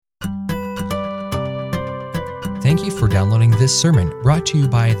Thank you for downloading this sermon brought to you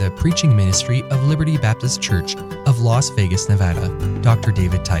by the preaching ministry of Liberty Baptist Church of Las Vegas, Nevada, Dr.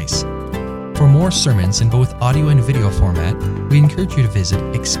 David Tice. For more sermons in both audio and video format, we encourage you to visit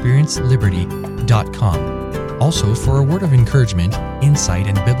experienceliberty.com. Also, for a word of encouragement, insight,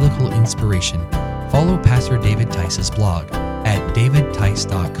 and biblical inspiration, follow Pastor David Tice's blog at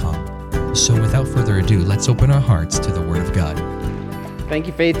davidtice.com. So without further ado, let's open our hearts to the Word of God. Thank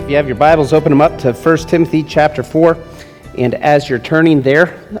you, Faith. If you have your Bibles, open them up to 1 Timothy chapter 4. And as you're turning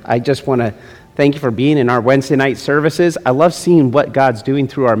there, I just want to thank you for being in our Wednesday night services. I love seeing what God's doing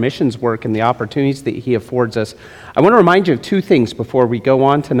through our missions work and the opportunities that He affords us. I want to remind you of two things before we go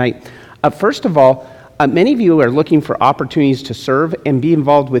on tonight. First of all, many of you are looking for opportunities to serve and be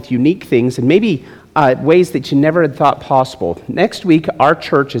involved with unique things and maybe ways that you never had thought possible. Next week, our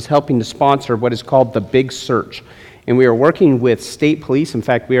church is helping to sponsor what is called the Big Search. And we are working with state police. In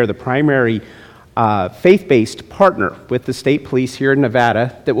fact, we are the primary faith-based partner with the state police here in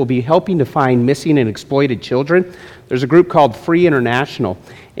Nevada that will be helping to find missing and exploited children. There's a group called Free International.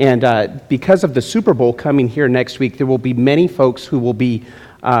 And because of the Super Bowl coming here next week, there will be many folks who will be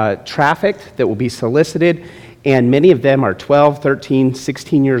trafficked, that will be solicited, and many of them are 12, 13,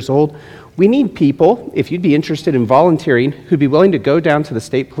 16 years old. We need people, if you'd be interested in volunteering, who'd be willing to go down to the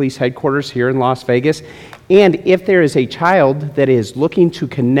state police headquarters here in Las Vegas. And if there is a child that is looking to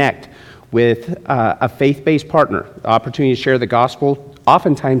connect with a faith-based partner, the opportunity to share the gospel,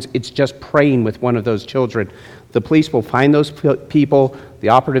 oftentimes it's just praying with one of those children. The police will find those people, the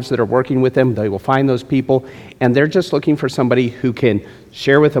operatives that are working with them, they will find those people, and they're just looking for somebody who can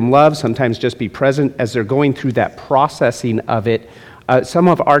share with them love, sometimes just be present as they're going through that processing of it. Some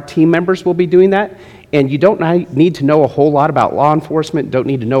of our team members will be doing that, and you don't need to know a whole lot about law enforcement, don't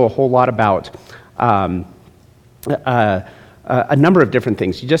need to know a whole lot about a number of different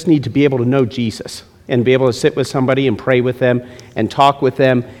things. You just need to be able to know Jesus and be able to sit with somebody and pray with them and talk with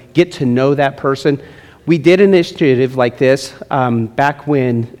them, get to know that person. We did an initiative like this back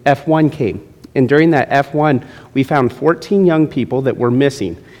when F1 came, and during that F1, we found 14 young people that were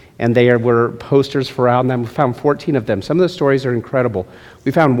missing. And they were posters for around them. We found 14 of them. Some of the stories are incredible.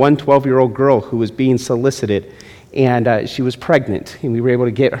 We found one 12-year-old girl who was being solicited, and she was pregnant, and we were able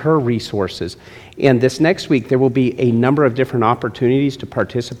to get her resources. And this next week, there will be a number of different opportunities to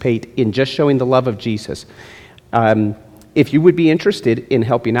participate in just showing the love of Jesus. If you would be interested in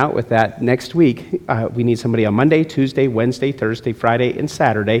helping out with that, next week, we need somebody on Monday, Tuesday, Wednesday, Thursday, Friday, and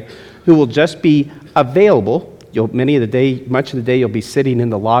Saturday who will just be available. Much of the day, you'll be sitting in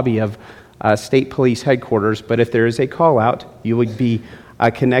the lobby of state police headquarters, but if there is a call out, you would be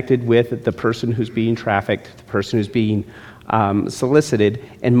connected with the person who's being trafficked, the person who's being solicited,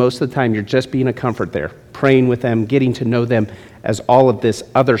 and most of the time, you're just being a comfort there, praying with them, getting to know them as all of this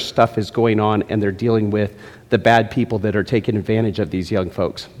other stuff is going on, and they're dealing with the bad people that are taking advantage of these young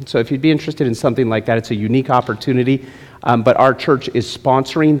folks. So if you'd be interested in something like that, it's a unique opportunity, but our church is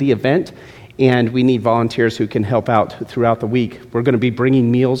sponsoring the event, and we need volunteers who can help out throughout the week. We're going to be bringing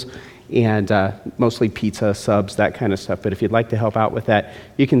meals and mostly pizza, subs, that kind of stuff. But if you'd like to help out with that,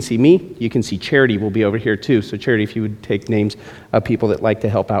 you can see me. You can see Charity will be over here too. So Charity, if you would take names of people that like to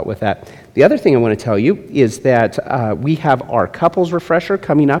help out with that. The other thing I want to tell you is that we have our couples refresher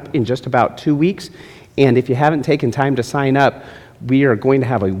coming up in just about 2 weeks. And if you haven't taken time to sign up, we are going to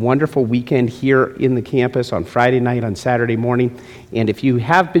have a wonderful weekend here in the campus on Friday night, on Saturday morning. And if you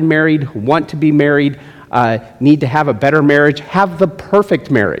have been married, want to be married, need to have a better marriage, have the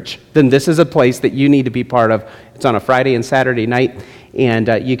perfect marriage, then this is a place that you need to be part of. It's on a Friday and Saturday night. And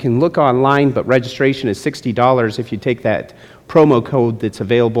you can look online, but registration is $60 if you take that promo code that's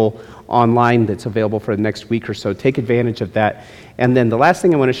available online, that's available for the next week or so. Take advantage of that. And then the last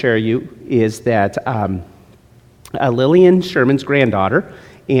thing I want to share you is that Lillian Sherman's granddaughter,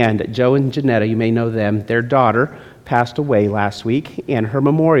 and Joe and Janetta, you may know them, their daughter passed away last week, and her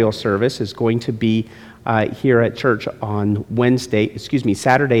memorial service is going to be here at church on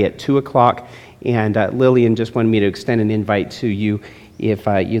Saturday at 2 o'clock, and Lillian just wanted me to extend an invite to you if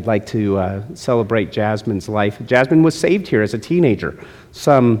you'd like to celebrate Jasmine's life. Jasmine was saved here as a teenager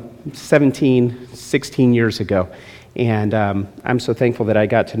some 17, 16 years ago. And I'm so thankful that I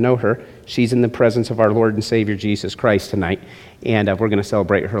got to know her. She's in the presence of our Lord and Savior, Jesus Christ, tonight. And we're going to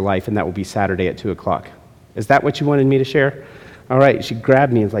celebrate her life, and that will be Saturday at 2 o'clock. Is that what you wanted me to share? All right, she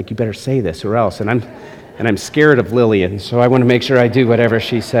grabbed me and was like, you better say this or else. And I'm scared of Lillian, so I want to make sure I do whatever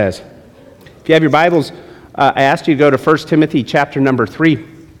she says. If you have your Bibles, I asked you to go to 1 Timothy chapter number 3,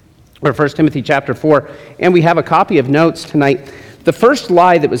 or 1 Timothy chapter 4, and we have a copy of notes tonight. The first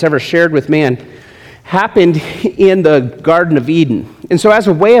lie that was ever shared with man happened in the Garden of Eden. And so as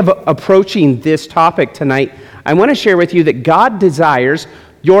a way of approaching this topic tonight, I want to share with you that God desires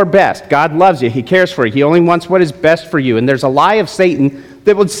your best. God loves you. He cares for you. He only wants what is best for you. And there's a lie of Satan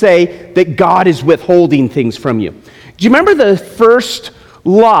that would say that God is withholding things from you. Do you remember the first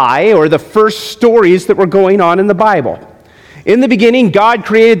lie or the first stories that were going on in the Bible? In the beginning, God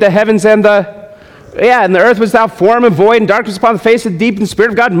created the heavens and the earth was without form and void, and darkness upon the face of the deep, and the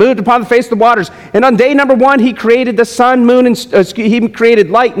Spirit of God moved upon the face of the waters. And on day number 1, he created the sun, moon, and he created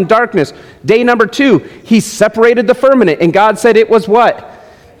light and darkness. Day number 2, he separated the firmament, and God said it was what?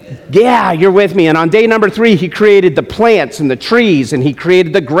 Yeah, you're with me. And on day number 3, he created the plants and the trees, and he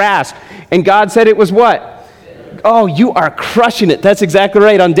created the grass, and God said it was what? Oh, you are crushing it. That's exactly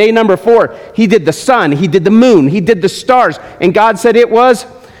right. On day number 4, he did the sun, he did the moon, he did the stars, and God said it was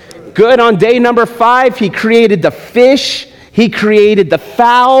good. On day number 5, he created the fish, he created the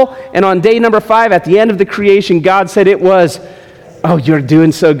fowl, and on day number 5, at the end of the creation, God said it was, oh, you're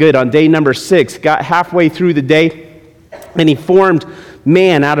doing so good. On day number 6, got halfway through the day, and he formed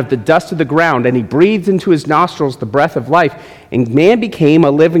man out of the dust of the ground, and he breathed into his nostrils the breath of life, and man became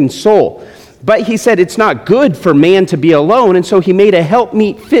a living soul. But he said it's not good for man to be alone, and so he made a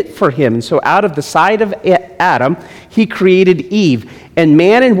helpmeet fit for him. And so out of the side of Adam, he created Eve. And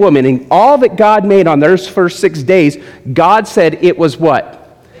man and woman, and all that God made on those first 6 days, God said it was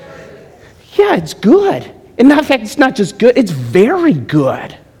what? Yeah, it's good. And in fact, it's not just good, it's very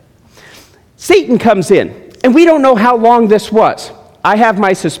good. Satan comes in, and we don't know how long this was. I have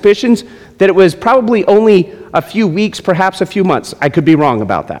my suspicions that it was probably only a few weeks, perhaps a few months. I could be wrong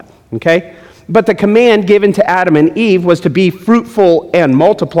about that, okay? But the command given to Adam and Eve was to be fruitful and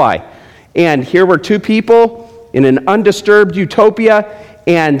multiply. And here were 2 people in an undisturbed utopia,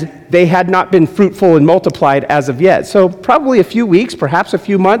 and they had not been fruitful and multiplied as of yet. So probably a few weeks, perhaps a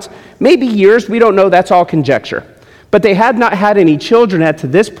few months, maybe years, we don't know, that's all conjecture. But they had not had any children to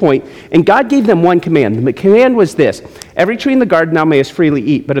this point, and God gave them one command. The command was this: every tree in the garden thou mayest freely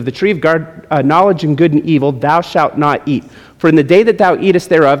eat, but of the tree of knowledge and good and evil thou shalt not eat. For in the day that thou eatest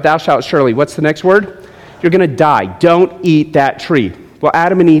thereof, thou shalt surely, what's the next word? You're going to die. Don't eat that tree. Well,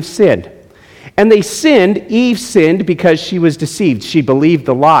 Adam and Eve sinned. And they sinned. Eve sinned because she was deceived. She believed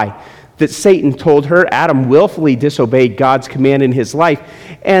the lie that Satan told her. Adam willfully disobeyed God's command in his life.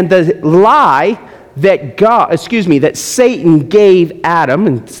 And the lie that Satan gave Adam,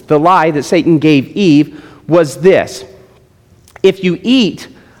 and the lie that Satan gave Eve, was this: if you eat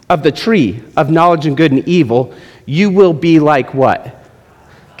of the tree of knowledge and good and evil, you will be like what?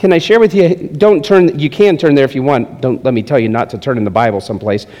 Can I share with you? You can turn there if you want. Don't let me tell you not to turn in the Bible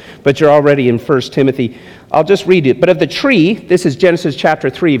someplace, but you're already in 1 Timothy. I'll just read it. But of the tree, this is Genesis chapter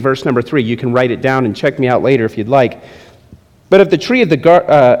 3, verse number 3. You can write it down and check me out later if you'd like. But of the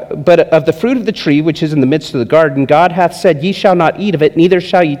fruit of the tree which is in the midst of the garden, God hath said, Ye shall not eat of it, neither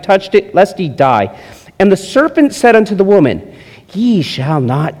shall ye touch it, lest ye die. And the serpent said unto the woman, Ye shall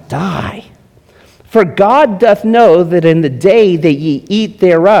not die. For God doth know that in the day that ye eat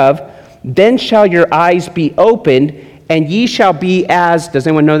thereof, then shall your eyes be opened, and ye shall be as, does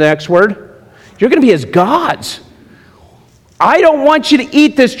anyone know the next word? You're going to be as gods. I don't want you to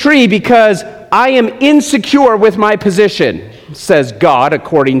eat this tree because I am insecure with my position, says God,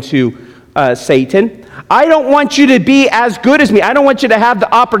 according to Satan. I don't want you to be as good as me. I don't want you to have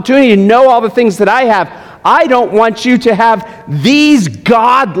the opportunity to know all the things that I have. I don't want you to have these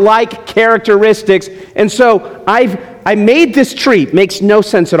God-like characteristics. And so I made this tree. Makes no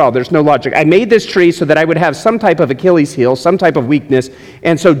sense at all. There's no logic. I made this tree so that I would have some type of Achilles heel, some type of weakness.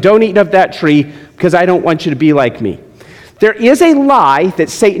 And so don't eat of that tree because I don't want you to be like me. There is a lie that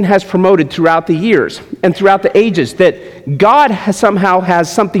Satan has promoted throughout the years and throughout the ages that God somehow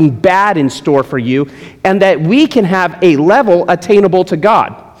has something bad in store for you and that we can have a level attainable to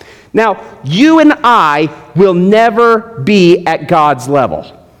God. Now, you and I will never be at God's level.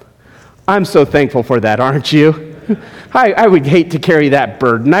 I'm so thankful for that, aren't you? I would hate to carry that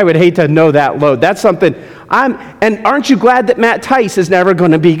burden. I would hate to know that load. That's something and aren't you glad that Matt Tice is never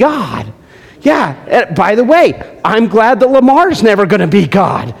going to be God? Yeah, by the way, I'm glad that Lamar's never going to be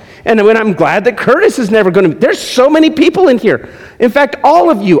God. And when I'm glad that Curtis is never going to be. There's so many people in here. In fact,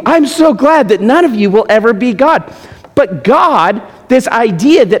 all of you, I'm so glad that none of you will ever be God. But God, this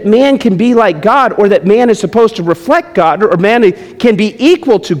idea that man can be like God or that man is supposed to reflect God or man can be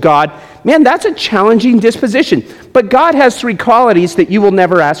equal to God, man, that's a challenging disposition. But God has 3 qualities that you will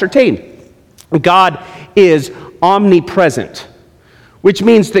never ascertain. God is omnipresent, which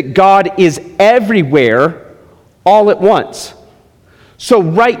means that God is everywhere all at once. So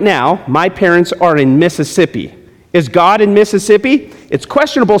right now, my parents are in Mississippi. Is God in Mississippi? It's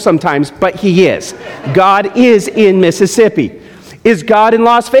questionable sometimes, but he is. God is in Mississippi. Is God in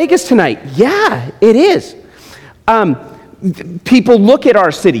Las Vegas tonight? Yeah, it is. People look at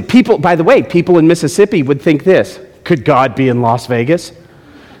our city. People, by the way, people in Mississippi would think this: could God be in Las Vegas?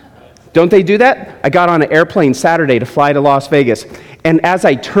 Don't they do that? I got on an airplane Saturday to fly to Las Vegas. And as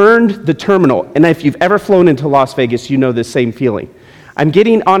I turned the terminal, and if you've ever flown into Las Vegas, you know this same feeling. I'm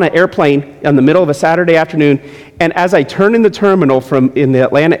getting on an airplane in the middle of a Saturday afternoon, and as I turn in the terminal in the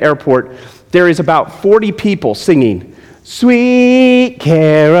Atlanta airport, there is about 40 people singing, "Sweet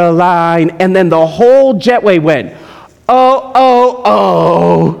Caroline," and then the whole jetway went, "Oh, oh,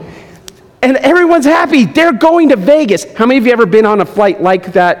 oh." And everyone's happy. They're going to Vegas. How many of you ever been on a flight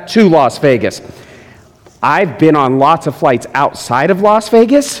like that to Las Vegas? I've been on lots of flights outside of Las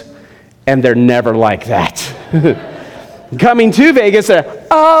Vegas, and they're never like that. Coming to Vegas, they're,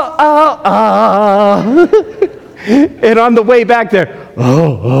 "Oh, oh, oh." And on the way back, they're,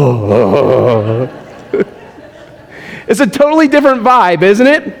 "Oh, oh, oh." It's a totally different vibe, isn't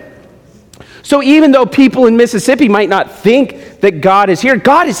it? So even though people in Mississippi might not think that God is here,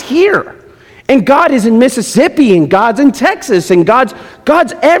 God is here. And God is in Mississippi, and God's in Texas, and God's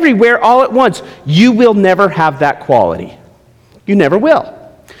everywhere all at once. You will never have that quality. You never will.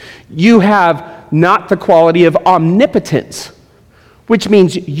 You have not the quality of omnipotence, which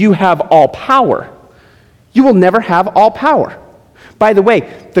means you have all power. You will never have all power. By the way,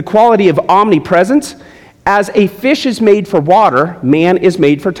 the quality of omnipresence, as a fish is made for water, man is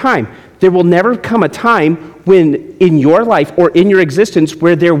made for time. There will never come a time when in your life or in your existence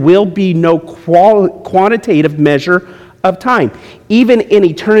where there will be no quantitative measure of time. Even in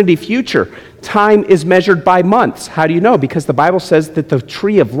eternity future, time is measured by months. How do you know? Because the Bible says that the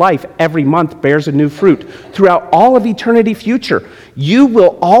tree of life every month bears a new fruit. Throughout all of eternity future, you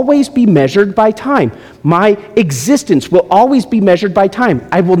will always be measured by time. My existence will always be measured by time.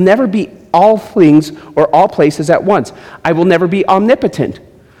 I will never be all things or all places at once. I will never be omnipotent.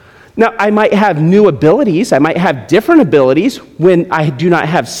 Now, I might have new abilities. I might have different abilities when I do not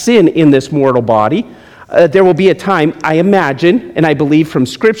have sin in this mortal body. There will be a time, I imagine, and I believe from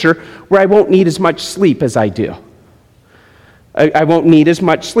Scripture, where I won't need as much sleep as I do. I won't need as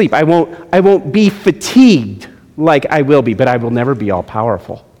much sleep. I won't be fatigued like I will be, but I will never be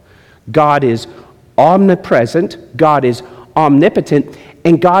all-powerful. God is omnipresent, God is omnipotent,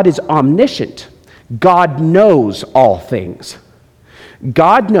 and God is omniscient. God knows all things.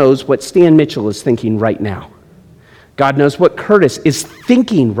 God knows what Stan Mitchell is thinking right now. God knows what Curtis is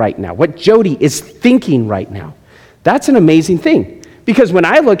thinking right now, what Jody is thinking right now. That's an amazing thing. Because when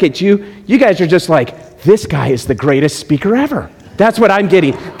I look at you, you guys are just like, this guy is the greatest speaker ever. That's what I'm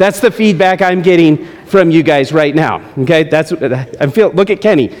getting. That's the feedback I'm getting from you guys right now. Okay? That's what I feel. Look at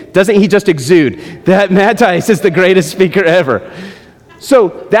Kenny. Doesn't he just exude that Matt Tice is the greatest speaker ever?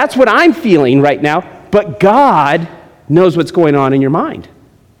 So that's what I'm feeling right now. But God knows what's going on in your mind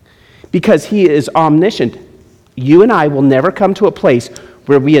because he is omniscient. You and I will never come to a place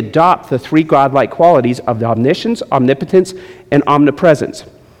where we adopt the three godlike qualities of the omniscience, omnipotence, and omnipresence.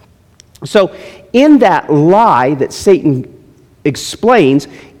 So in that lie that Satan explains,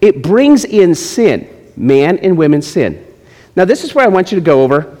 it brings in sin, man and women's sin. Now this is where I want you to go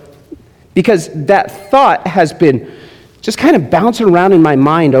over, because that thought has been just kind of bouncing around in my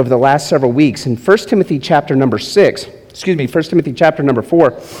mind over the last several weeks. In 1 Timothy chapter number 4,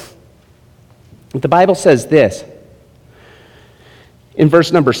 the Bible says this, in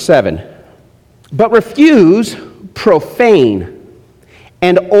verse number 7, "But refuse profane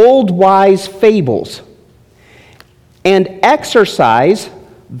and old wise fables, and exercise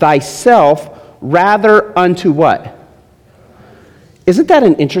thyself rather unto" what? Isn't that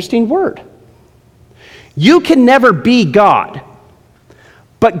an interesting word? You can never be God,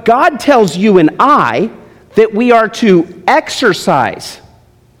 but God tells you and I that we are to exercise.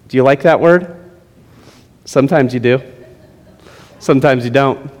 Do you like that word? Sometimes you do. Sometimes you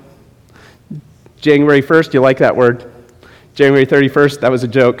don't. January 1st, you like that word. January 31st, that was a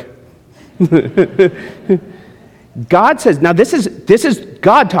joke. God says, now this is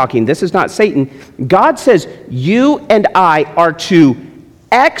God talking, this is not Satan. God says you and I are to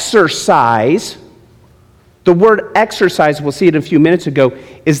exercise. The word exercise, we'll see it a few minutes ago,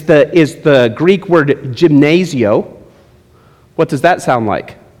 is the Greek word gymnasio. What does that sound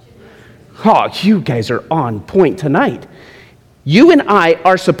like? Oh, you guys are on point tonight. You and I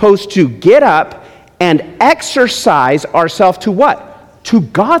are supposed to get up and exercise ourselves to what? To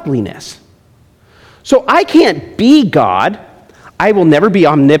godliness. So I can't be God. I will never be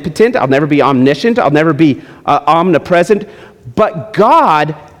omnipotent. I'll never be omniscient. I'll never be omnipresent. But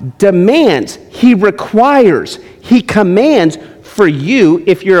God demands, he requires, he commands for you,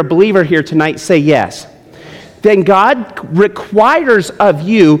 if you're a believer here tonight, say yes. Then God requires of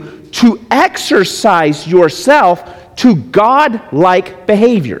you to exercise yourself to God-like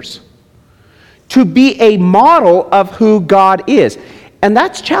behaviors, to be a model of who God is. And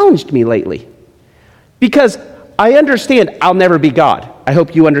that's challenged me lately, because I understand I'll never be God. I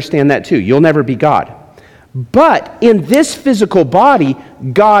hope you understand that too. You'll never be God. But in this physical body,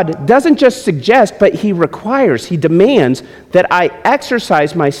 God doesn't just suggest, but he requires, he demands that I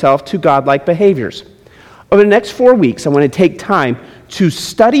exercise myself to God-like behaviors. Over the next 4 weeks, I want to take time to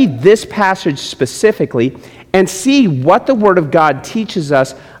study this passage specifically and see what the Word of God teaches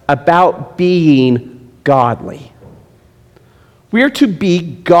us about being godly. We are to be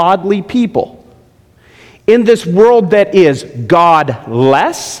godly people. In this world that is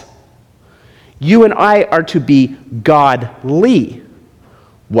godless, you and I are to be godly.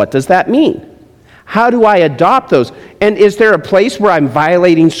 What does that mean? How do I adopt those? And is there a place where I'm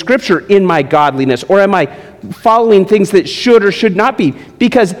violating Scripture in my godliness? Or am I following things that should or should not be?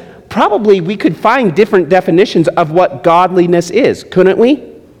 Because probably we could find different definitions of what godliness is, couldn't we?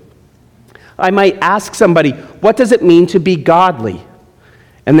 I might ask somebody, what does it mean to be godly?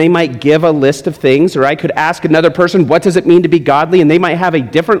 And they might give a list of things. Or I could ask another person, what does it mean to be godly? And they might have a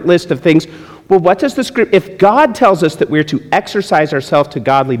different list of things. Well, what does the Scripture, if God tells us that we're to exercise ourselves to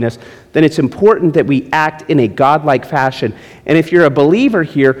godliness, then it's important that we act in a godlike fashion. And if you're a believer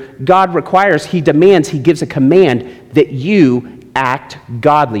here, God requires, he demands, he gives a command that you act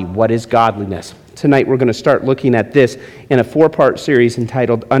godly. What is godliness? Tonight we're going to start looking at this in a 4-part series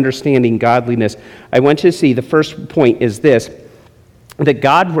entitled Understanding Godliness. I want you to see the first point is this, that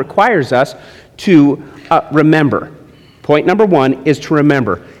God requires us to remember. Point number 1 is to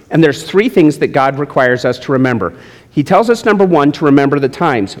remember. And there's 3 things that God requires us to remember. He tells us, number 1, to remember the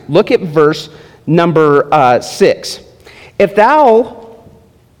times. Look at verse number 6. If thou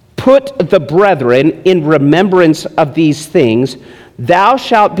put the brethren in remembrance of these things, thou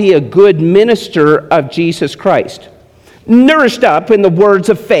shalt be a good minister of Jesus Christ, nourished up in the words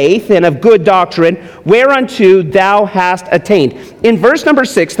of faith and of good doctrine, whereunto thou hast attained. In verse number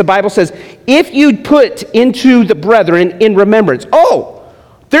 6, the Bible says, if you put into the brethren in remembrance.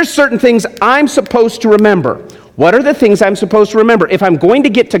 There's certain things I'm supposed to remember. What are the things I'm supposed to remember? If I'm going to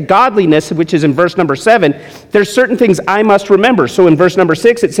get to godliness, which is in verse number 7, there's certain things I must remember. So in verse number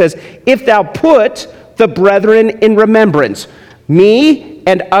 6, it says, if thou put the brethren in remembrance. Me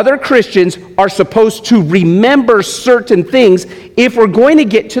and other Christians are supposed to remember certain things if we're going to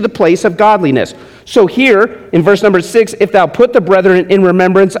get to the place of godliness. So here, in verse number 6, if thou put the brethren in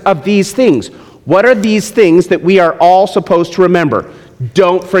remembrance of these things. What are these things that we are all supposed to remember?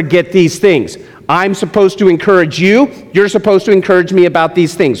 Don't forget these things. I'm supposed to encourage you. You're supposed to encourage me about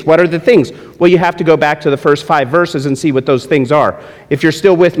these things. What are the things? Well, you have to go back to the first 5 verses and see what those things are. If you're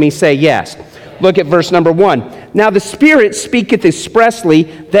still with me, say yes. Look at verse number 1. Now the Spirit speaketh expressly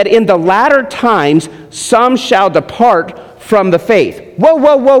that in the latter times some shall depart from the faith.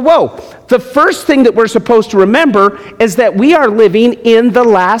 Whoa. The first thing that we're supposed to remember is that we are living in the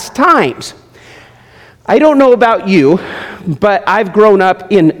last times. I don't know about you, but I've grown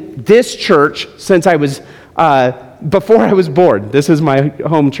up in this church since I was, before I was born. This is my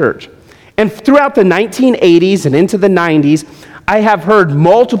home church. And throughout the 1980s and into the 90s, I have heard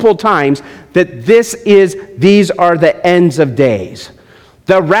multiple times that these are the ends of days.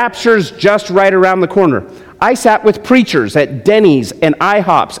 The rapture's just right around the corner. I sat with preachers at Denny's and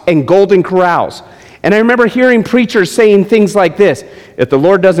IHOPs and Golden Corrals. And I remember hearing preachers saying things like this: if the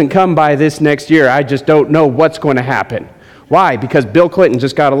Lord doesn't come by this next year, I just don't know what's going to happen. Why? Because Bill Clinton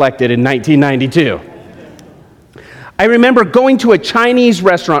just got elected in 1992. I remember going to a Chinese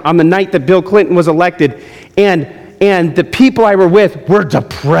restaurant on the night that Bill Clinton was elected, and the people I were with were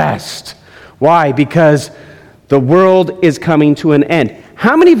depressed. Why? Because the world is coming to an end.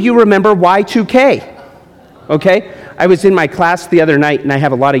 How many of you remember Y2K? Okay? I was in my class the other night, and I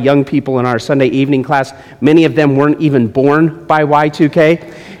have a lot of young people in our Sunday evening class. Many of them weren't even born by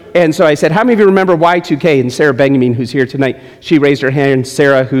Y2K. And so I said, how many of you remember Y2K? And Sarah Benjamin, who's here tonight, she raised her hand.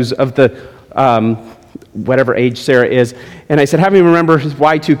 Sarah, who's of the whatever age Sarah is. And I said, how many remember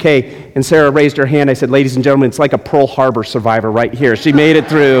Y2K? And Sarah raised her hand. I said, ladies and gentlemen, it's like a Pearl Harbor survivor right here. She made it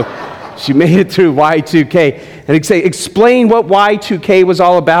through. She made it through Y2K. And I'd say, explain what Y2K was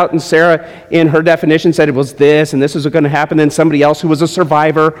all about. And Sarah, in her definition, said it was this, and this is going to happen. Then somebody else who was a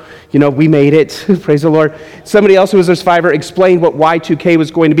survivor, we made it. Praise the Lord. Somebody else who was a survivor explained what Y2K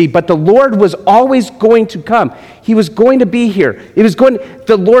was going to be. But the Lord was always going to come. He was going to be here.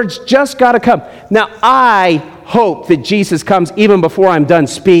 The Lord's just got to come. Now, I hope that Jesus comes even before I'm done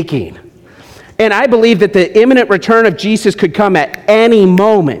speaking. And I believe that the imminent return of Jesus could come at any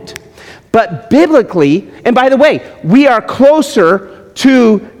moment. But biblically, and by the way, we are closer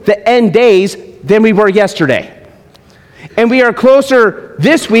to the end days than we were yesterday. And we are closer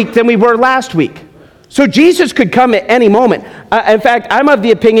this week than we were last week. So Jesus could come at any moment. In fact, I'm of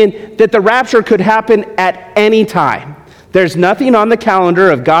the opinion that the rapture could happen at any time. There's nothing on the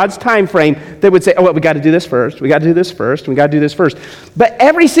calendar of God's time frame that would say, oh, well, we got to do this first, we got to do this first, we got to do this first. But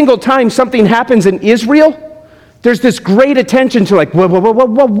every single time something happens in Israel, there's this great attention to like, whoa, whoa, whoa, whoa,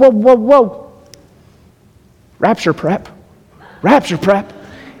 whoa, whoa, whoa, whoa. Rapture prep. Rapture prep.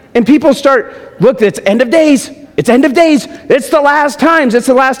 And people start, look, it's end of days. It's end of days. It's the last times. It's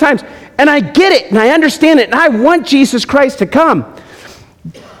the last times. And I get it, and I understand it, and I want Jesus Christ to come.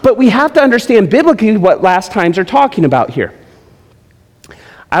 But we have to understand biblically what last times are talking about here.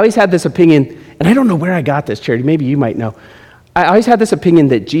 I always had this opinion, and I don't know where I got this, Charity. Maybe you might know. I always had this opinion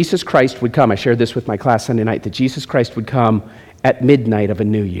that Jesus Christ would come. I shared this with my class Sunday night, that Jesus Christ would come at midnight of a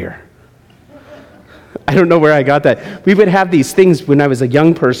new year. I don't know where I got that. We would have these things when I was a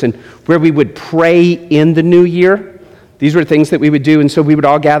young person where we would pray in the new year. These were things that we would do, and so we would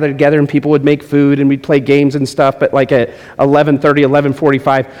all gather together, and people would make food, and we'd play games and stuff, but like at 11:30,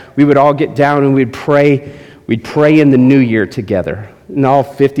 11:45, we would all get down and we'd pray. We'd pray in the new year together, and all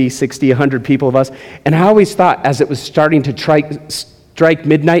 50, 60, 100 people of us. And I always thought, as it was starting to strike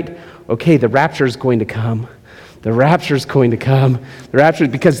midnight, okay, the rapture is going to come. The rapture is going to come. The rapture,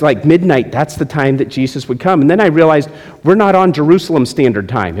 because like midnight, that's the time that Jesus would come. And then I realized we're not on Jerusalem Standard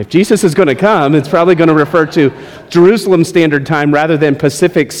Time. If Jesus is going to come, it's probably going to refer to Jerusalem Standard Time rather than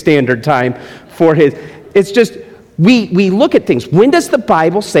Pacific Standard Time for his. It's just, we look at things. When does the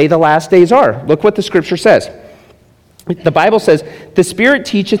Bible say the last days are? Look what the scripture says. The Bible says, the Spirit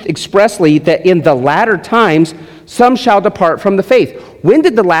teacheth expressly that in the latter times some shall depart from the faith. When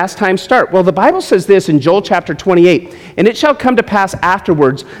did the last time start? Well, the Bible says this in Joel chapter 28, and it shall come to pass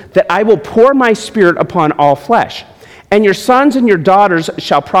afterwards that I will pour my Spirit upon all flesh. And your sons and your daughters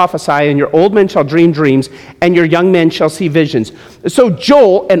shall prophesy, and your old men shall dream dreams, and your young men shall see visions. So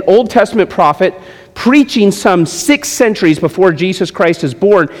Joel, an Old Testament prophet, preaching some 6 centuries before Jesus Christ is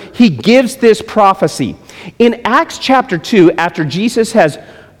born, he gives this prophecy. In Acts chapter 2, after Jesus has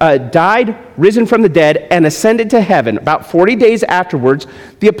died, risen from the dead, and ascended to heaven, about 40 days afterwards,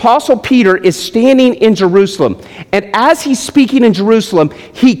 the Apostle Peter is standing in Jerusalem. And as he's speaking in Jerusalem,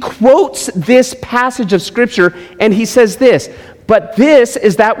 he quotes this passage of Scripture, and he says this, but this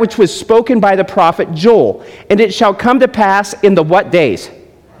is that which was spoken by the prophet Joel, and it shall come to pass in the what days?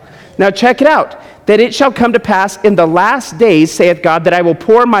 Now check it out. That it shall come to pass in the last days, saith God, that I will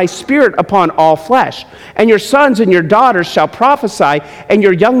pour my Spirit upon all flesh. And your sons and your daughters shall prophesy, and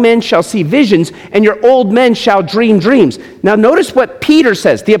your young men shall see visions, and your old men shall dream dreams. Now notice what Peter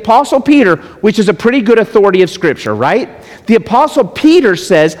says. The Apostle Peter, which is a pretty good authority of Scripture, right? The Apostle Peter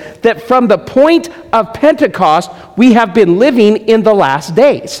says that from the point of Pentecost, we have been living in the last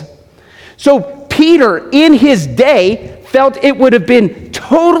days. So Peter, in his day, felt it would have been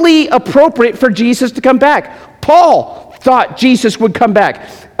totally appropriate for Jesus to come back. Paul thought Jesus would come back.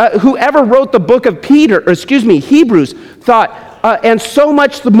 Whoever wrote the book of Hebrews thought, and so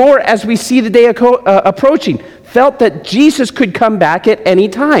much the more as we see the day approaching, felt that Jesus could come back at any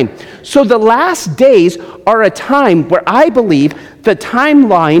time. So the last days are a time where I believe the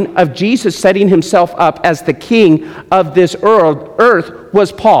timeline of Jesus setting himself up as the king of this earth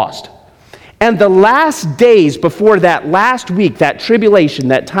was paused. And the last days before that last week, that tribulation,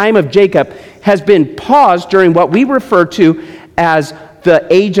 that time of Jacob, has been paused during what we refer to as the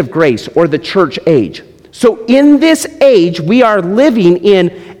age of grace or the church age. So in this age, we are living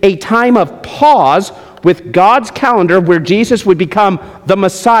in a time of pause with God's calendar where Jesus would become the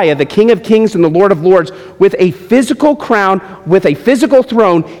Messiah, the King of Kings and the Lord of Lords, with a physical crown, with a physical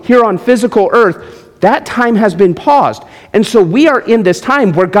throne here on physical earth. That time has been paused. And so we are in this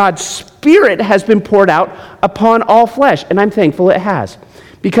time where God's Spirit has been poured out upon all flesh. And I'm thankful it has.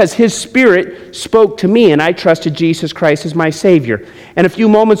 Because his Spirit spoke to me and I trusted Jesus Christ as my Savior. And a few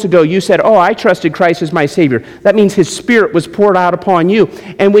moments ago you said, oh, I trusted Christ as my Savior. That means his Spirit was poured out upon you.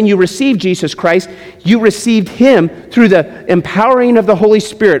 And when you received Jesus Christ, you received him through the empowering of the Holy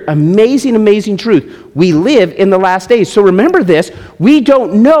Spirit. Amazing, amazing truth. We live in the last days. So remember this, we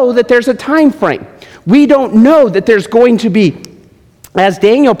don't know that there's a time frame. We don't know that there's going to be, as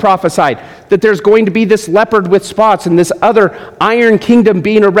Daniel prophesied, that there's going to be this leopard with spots and this other iron kingdom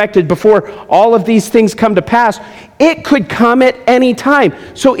being erected before all of these things come to pass. It could come at any time.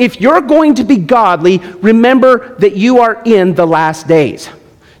 So if you're going to be godly, remember that you are in the last days.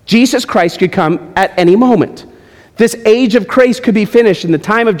 Jesus Christ could come at any moment. This age of grace could be finished and the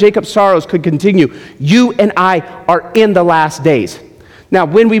time of Jacob's sorrows could continue. You and I are in the last days. Now,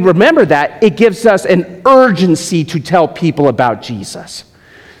 when we remember that, it gives us an urgency to tell people about Jesus.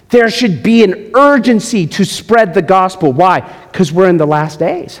 There should be an urgency to spread the gospel. Why? Because we're in the last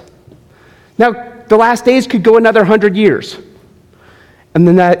days. Now, the last days could go another 100 years. And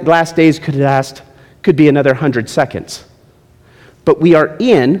then that last days could be another 100 seconds. But we are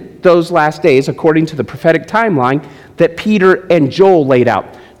in those last days, according to the prophetic timeline that Peter and Joel laid out.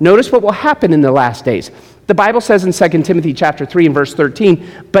 Notice what will happen in the last days. The Bible says in 2 Timothy chapter 3 and verse 13,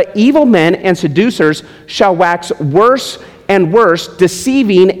 "But evil men and seducers shall wax worse and worse,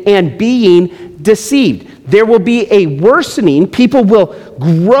 deceiving and being deceived." There will be a worsening. People will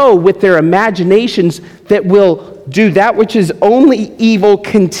grow with their imaginations that will do that which is only evil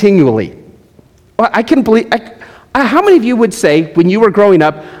continually. Well, I can believe... how many of you would say, when you were growing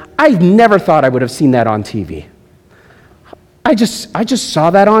up, I never thought I would have seen that on TV? I just saw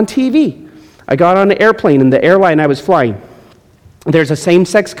that on TV. I got on an airplane in the airline I was flying. There's a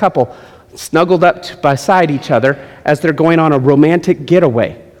same-sex couple snuggled up beside each other as they're going on a romantic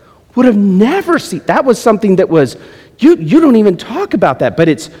getaway. Would have never seen... That was something that was... You don't even talk about that,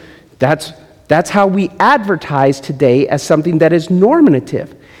 but that's how we advertise today as something that is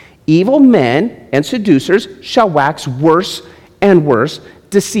normative. Evil men and seducers shall wax worse and worse,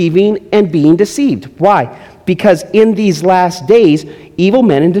 deceiving and being deceived. Why? Because in these last days, evil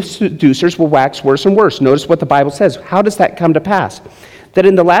men and seducers will wax worse and worse. Notice what the Bible says. How does that come to pass? That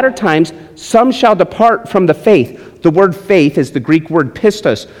in the latter times, some shall depart from the faith. The word faith is the Greek word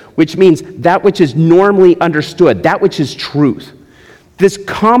pistos, which means that which is normally understood, that which is truth. This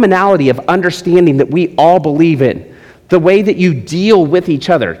commonality of understanding that we all believe in. The way that you deal with each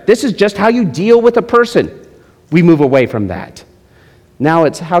other. This is just how you deal with a person. We move away from that. Now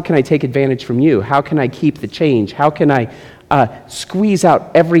it's, how can I take advantage from you? How can I keep the change? How can I squeeze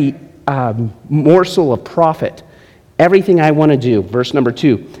out every morsel of profit? Everything I want to do. Verse number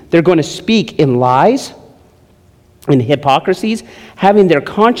 2. They're going to speak in lies and hypocrisies, having their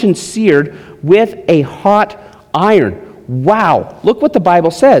conscience seared with a hot iron. Wow. Look what the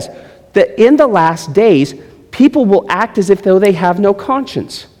Bible says. That in the last days, people will act as if though they have no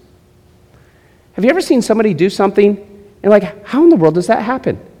conscience. Have you ever seen somebody do something and like, how in the world does that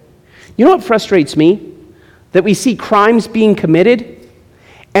happen? You know what frustrates me? That we see crimes being committed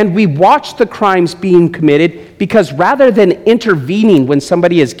and we watch the crimes being committed because rather than intervening when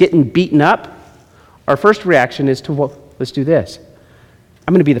somebody is getting beaten up, our first reaction is to, well, let's do this.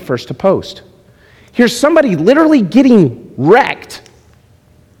 I'm going to be the first to post. Here's somebody literally getting wrecked.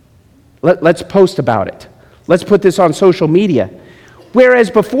 Let's post about it. Let's put this on social media. Whereas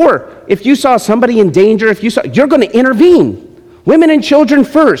before, if you saw somebody in danger, you're going to intervene. Women and children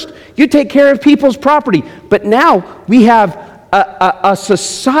first. You take care of people's property. But now we have a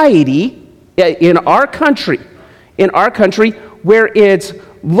society in our country where it's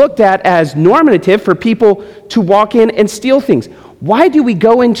looked at as normative for people to walk in and steal things. Why do we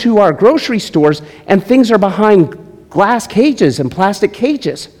go into our grocery stores and things are behind glass cages and plastic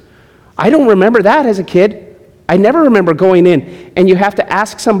cages? I don't remember that as a kid. I never remember going in and you have to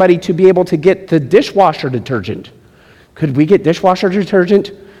ask somebody to be able to get the dishwasher detergent. Could we get dishwasher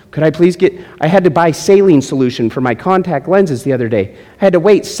detergent? Could I please I had to buy saline solution for my contact lenses the other day. I had to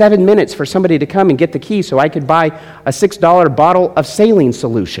wait 7 minutes for somebody to come and get the key so I could buy a $6 bottle of saline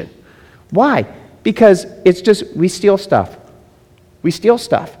solution. Why? Because it's just, we steal stuff. We steal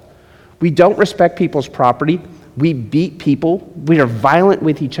stuff. We don't respect people's property. We beat people. We are violent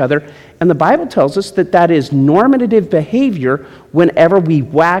with each other. And the Bible tells us that that is normative behavior whenever we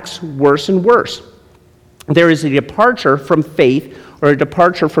wax worse and worse. There is a departure from faith or a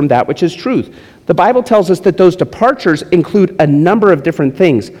departure from that which is truth. The Bible tells us that those departures include a number of different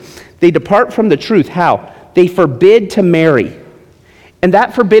things. They depart from the truth. How? They forbid to marry. And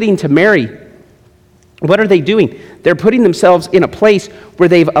that forbidding to marry, what are they doing? They're putting themselves in a place where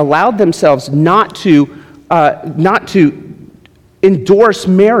they've allowed themselves not to endorse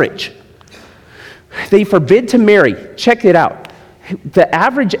marriage. They forbid to marry. Check it out. The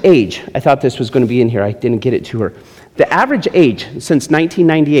average age, I thought this was going to be in here. I didn't get it to her. The average age since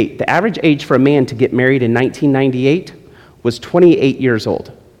 1998, the average age for a man to get married in 1998 was 28 years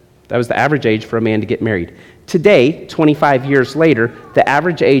old. That was the average age for a man to get married. Today, 25 years later, the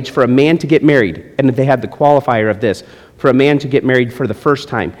average age for a man to get married, and they had the qualifier of this, for a man to get married for the first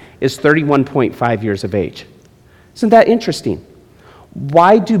time, is 31.5 years of age. Isn't that interesting?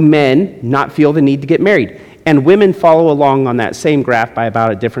 Why do men not feel the need to get married? And women follow along on that same graph by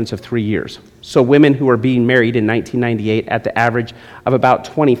about a difference of 3 years. So women who are being married in 1998 at the average of about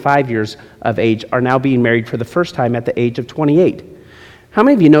 25 years of age are now being married for the first time at the age of 28. How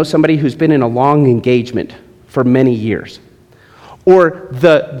many of you know somebody who's been in a long engagement for many years? Or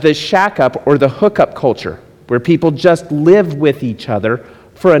the shack up or the hookup culture, where people just live with each other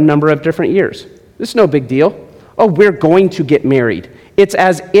for a number of different years. This is no big deal. Oh, we're going to get married. It's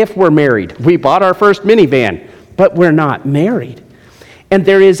as if we're married. We bought our first minivan, but we're not married. And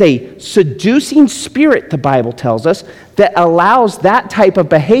there is a seducing spirit, the Bible tells us, that allows that type of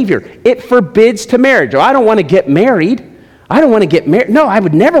behavior. It forbids to marriage. Oh, I don't want to get married. I don't want to get married. No, I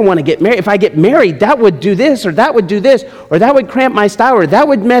would never want to get married. If I get married, that would do this, or that would do this, or that would cramp my style, or that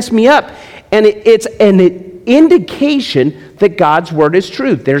would mess me up. And it's an indication that God's word is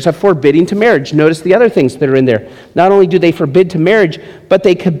true. There's a forbidding to marriage. Notice the other things that are in there. Not only do they forbid to marriage, but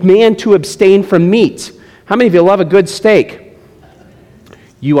they command to abstain from meats. How many of you love a good steak?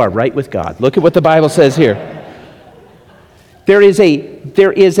 You are right with God. Look at what the Bible says here. There is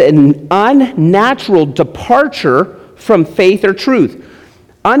an unnatural departure from faith or truth.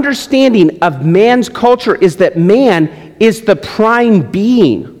 Understanding of man's culture is that man is the prime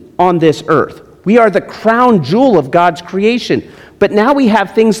being on this earth. We are the crown jewel of God's creation. But now we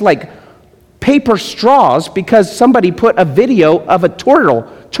have things like paper straws because somebody put a video of a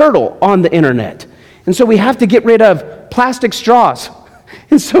turtle on the internet. And so we have to get rid of plastic straws.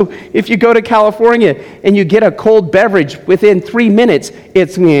 And so if you go to California and you get a cold beverage within 3 minutes,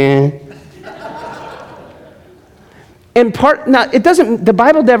 it's meh. The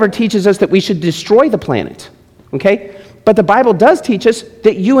Bible never teaches us that we should destroy the planet, okay? But the Bible does teach us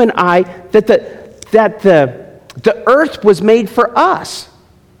that you and I, that the earth was made for us.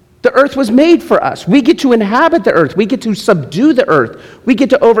 The earth was made for us. We get to inhabit the earth. We get to subdue the earth. We get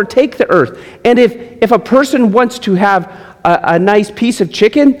to overtake the earth. And if a person wants to have a nice piece of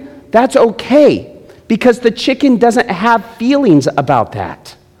chicken, that's okay, because the chicken doesn't have feelings about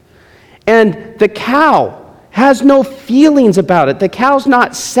that. And the cow has no feelings about it. The cow's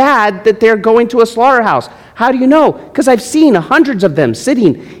not sad that they're going to a slaughterhouse. How do you know? Because I've seen hundreds of them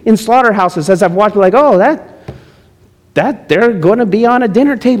sitting in slaughterhouses as I've watched, like, oh, that they're going to be on a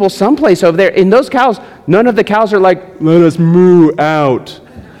dinner table someplace over there. And those cows, none of the cows are like, let us moo out.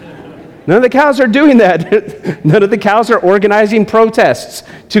 None of the cows are doing that. None of the cows are organizing protests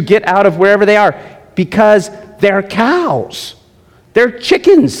to get out of wherever they are, because they're cows. They're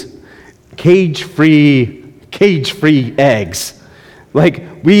chickens. Cage-free eggs. Like,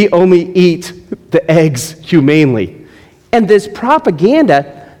 we only eat the eggs humanely. And this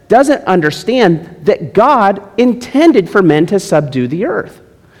propaganda doesn't understand that God intended for men to subdue the earth.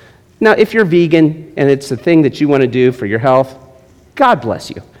 Now, if you're vegan and it's a thing that you want to do for your health, God bless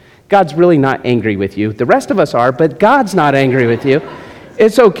you. God's really not angry with you. The rest of us are, but God's not angry with you.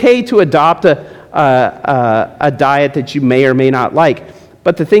 It's okay to adopt a diet that you may or may not like.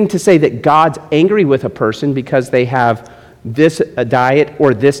 But the thing to say that God's angry with a person because they have this diet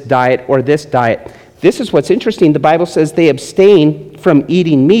or this diet or this diet, this is what's interesting. The Bible says they abstain from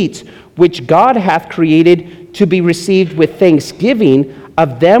eating meats, which God hath created to be received with thanksgiving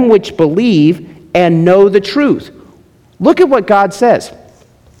of them which believe and know the truth. Look at what God says.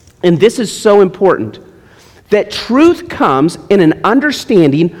 And this is so important, that truth comes in an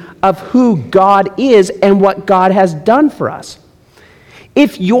understanding of who God is and what God has done for us.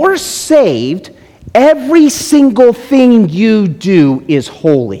 If you're saved, every single thing you do is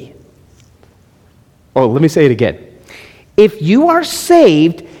holy. Oh, let me say it again. If you are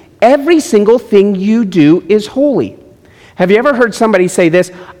saved, every single thing you do is holy. Have you ever heard somebody say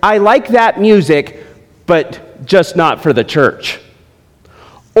this? I like that music, but just not for the church.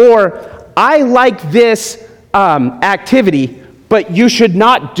 Or, I like this activity, but you should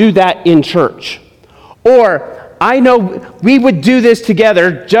not do that in church. Or, I know we would do this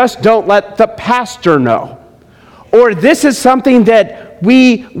together, just don't let the pastor know. Or, this is something that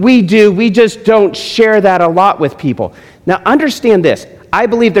we do, we just don't share that a lot with people. Now, understand this. I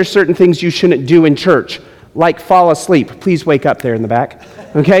believe there's certain things you shouldn't do in church, like fall asleep. Please wake up there in the back.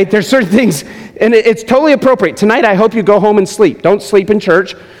 Okay? There's certain things, and it's totally appropriate. Tonight, I hope you go home and sleep. Don't sleep in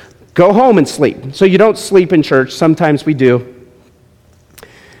church. Go home and sleep. So you don't sleep in church. Sometimes we do,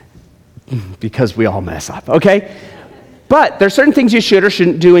 because we all mess up, okay? But there's certain things you should or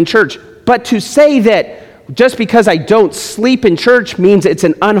shouldn't do in church. But to say that just because I don't sleep in church means it's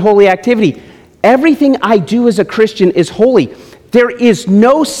an unholy activity, everything I do as a Christian is holy. There is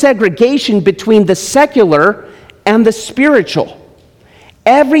no segregation between the secular and the spiritual.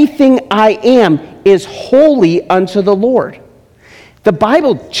 Everything I am is holy unto the Lord. The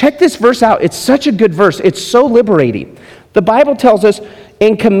Bible, check this verse out. It's such a good verse. It's so liberating. The Bible tells us,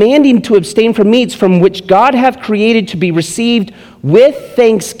 in commanding to abstain from meats from which God hath created to be received with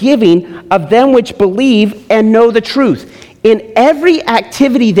thanksgiving of them which believe and know the truth. In every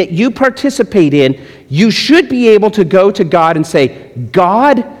activity that you participate in, you should be able to go to God and say,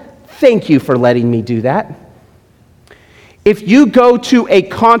 God, thank you for letting me do that. If you go to a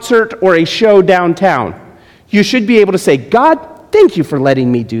concert or a show downtown, you should be able to say, God, thank you for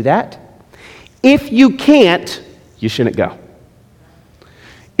letting me do that. If you can't, you shouldn't go.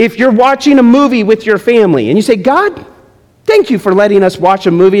 If you're watching a movie with your family and you say, God, thank you for letting us watch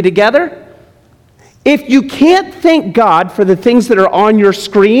a movie together. If you can't thank God for the things that are on your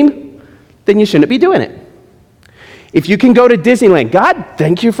screen, then you shouldn't be doing it. If you can go to Disneyland, God,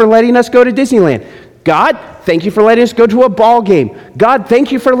 thank you for letting us go to Disneyland. God, thank you for letting us go to a ball game. God,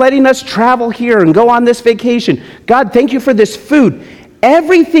 thank you for letting us travel here and go on this vacation. God, thank you for this food.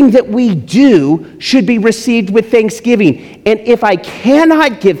 Everything that we do should be received with thanksgiving. And if I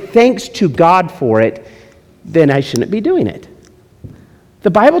cannot give thanks to God for it, then I shouldn't be doing it.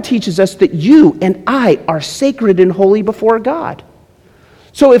 The Bible teaches us that you and I are sacred and holy before God.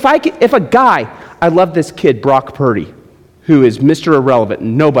 So if a guy, I love this kid, Brock Purdy, who is Mr. Irrelevant,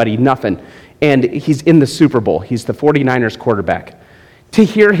 nobody, nothing, and he's in the Super Bowl. He's the 49ers quarterback. To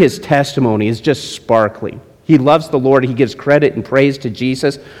hear his testimony is just sparkling. He loves the Lord. He gives credit and praise to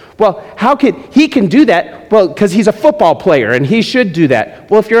Jesus. Well, how can he do that? Well, because he's a football player, and he should do that.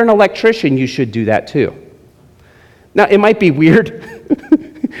 Well, if you're an electrician, you should do that too. Now, it might be weird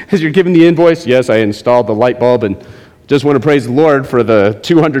as you're giving the invoice. Yes, I installed the light bulb, and just want to praise the Lord for the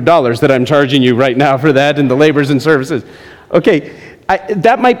 $200 that I'm charging you right now for that and the labors and services. Okay,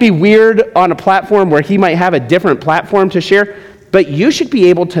 that might be weird on a platform where he might have a different platform to share, but you should be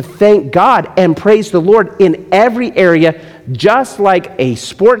able to thank God and praise the Lord in every area, just like a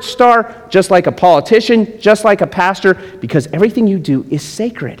sports star, just like a politician, just like a pastor, because everything you do is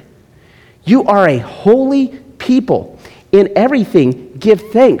sacred. You are a holy people. In everything,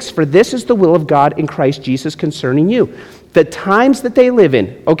 give thanks, for this is the will of God in Christ Jesus concerning you. The times that they live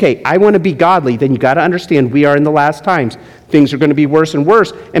in, okay, I want to be godly, then you got to understand we are in the last times. Things are going to be worse and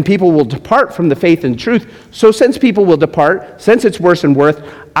worse, and people will depart from the faith and truth. So since people will depart, since it's worse and worse,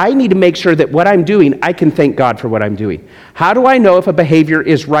 I need to make sure that what I'm doing, I can thank God for what I'm doing. How do I know if a behavior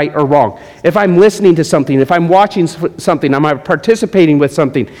is right or wrong? If I'm listening to something, if I'm watching something, am I participating with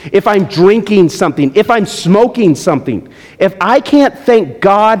something? If I'm drinking something, if I'm smoking something, if I can't thank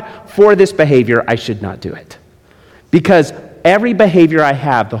God for this behavior, I should not do it. Because every behavior I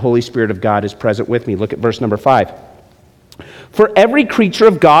have, the Holy Spirit of God is present with me. Look at verse number 5. For every creature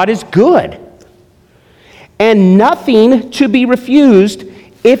of God is good, and nothing to be refused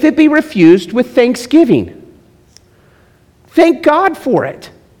if it be refused with thanksgiving. Thank God for it.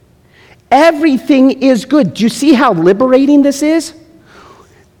 Everything is good. Do you see how liberating this is?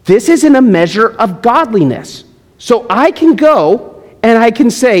 This is in a measure of godliness. So I can go and I can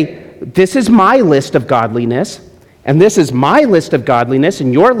say, this is my list of godliness, and this is my list of godliness,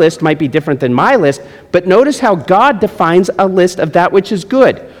 and your list might be different than my list, but notice how God defines a list of that which is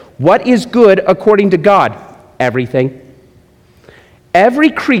good. What is good according to God? Everything.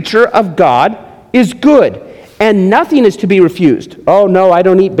 Every creature of God is good, and nothing is to be refused. Oh, no, I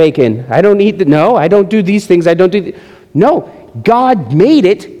don't eat bacon. I don't do these things. No, God made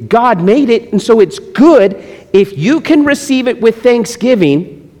it, and so it's good. If you can receive it with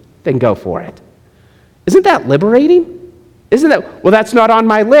thanksgiving, then go for it. Isn't that liberating? Well, that's not on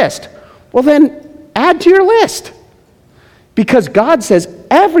my list. Well, then add to your list. Because God says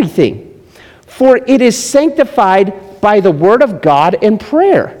everything. For it is sanctified by the word of God and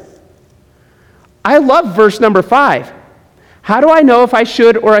prayer. I love verse number 5. How do I know if I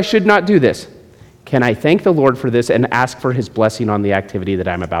should or I should not do this? Can I thank the Lord for this and ask for his blessing on the activity that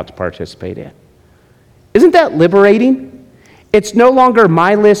I'm about to participate in? Isn't that liberating? It's no longer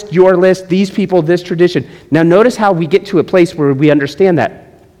my list, your list, these people, this tradition. Now notice how we get to a place where we understand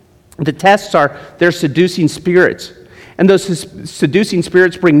that. The tests are, they're seducing spirits. And those seducing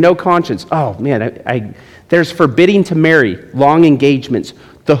spirits bring no conscience. Oh man, there's forbidding to marry, long engagements,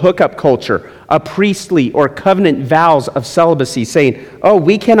 the hookup culture, a priestly or covenant vows of celibacy saying, oh,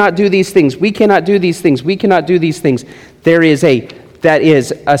 we cannot do these things, we cannot do these things, we cannot do these things. That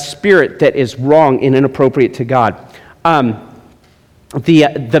is a spirit that is wrong and inappropriate to God.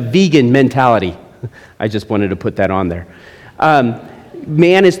 The vegan mentality. I just wanted to put that on there.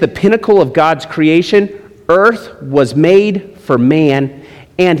 Man is the pinnacle of God's creation. Earth was made for man,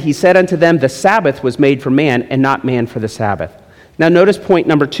 and he said unto them, the Sabbath was made for man, and not man for the Sabbath. Now notice point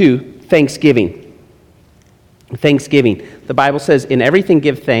number 2, thanksgiving. Thanksgiving. The Bible says, in everything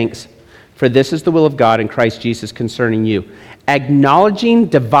give thanks, for this is the will of God in Christ Jesus concerning you. Acknowledging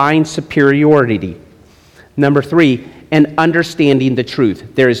divine superiority. Number 3, and understanding the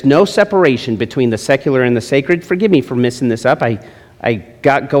truth. There is no separation between the secular and the sacred. Forgive me for missing this up. I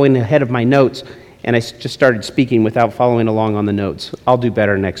got going ahead of my notes, and I just started speaking without following along on the notes. I'll do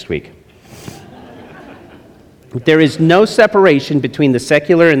better next week. There is no separation between the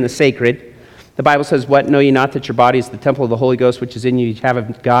secular and the sacred. The Bible says, what? Know ye not that your body is the temple of the Holy Ghost, which is in you, ye have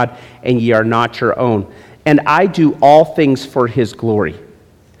of God, and ye are not your own. And I do all things for his glory.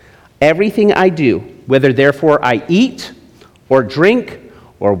 Everything I do, whether therefore I eat or drink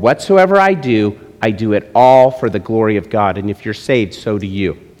or whatsoever I do it all for the glory of God. And if you're saved, so do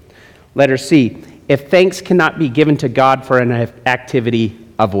you. Letter C, if thanks cannot be given to God for an activity,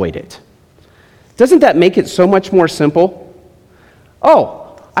 avoid it. Doesn't that make it so much more simple?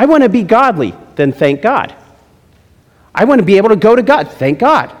 Oh, I want to be godly, then thank God. I want to be able to go to God, thank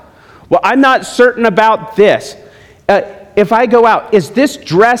God. Well, I'm not certain about this. If I go out, is this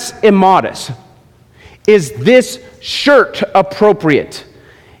dress immodest? Is this shirt appropriate?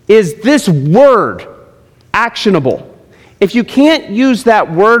 Is this word actionable? If you can't use that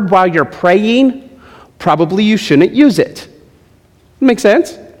word while you're praying, probably you shouldn't use it. Make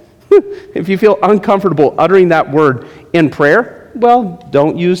sense? If you feel uncomfortable uttering that word in prayer, well,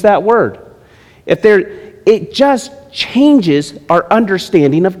 don't use that word. It just changes our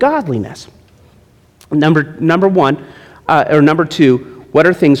understanding of godliness. Number two, what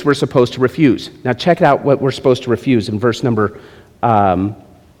are things we're supposed to refuse? Now check out what we're supposed to refuse in verse number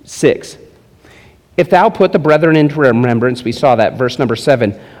 6. If thou put the brethren into remembrance, we saw that, verse number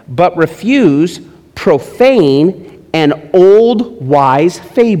 7, but refuse profane and old wise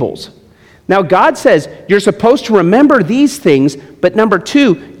fables. Now God says you're supposed to remember these things, but number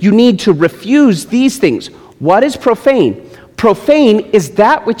 2, you need to refuse these things. What is profane? Profane is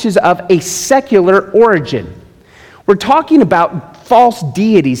that which is of a secular origin. We're talking about false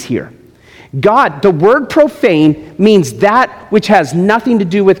deities here. God, the word profane means that which has nothing to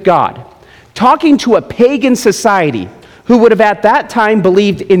do with God. Talking to a pagan society who would have at that time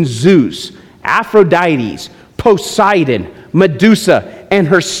believed in Zeus, Aphrodite, Poseidon, Medusa, and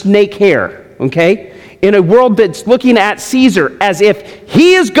her snake hair, okay? In a world that's looking at Caesar as if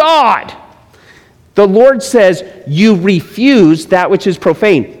he is God. The Lord says, you refuse that which is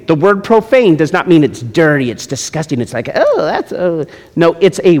profane. The word profane does not mean it's dirty, it's disgusting. It's like, no,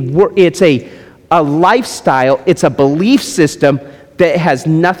 it's a lifestyle, it's a belief system that has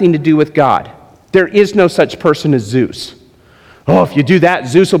nothing to do with God. There is no such person as Zeus. Oh, if you do that,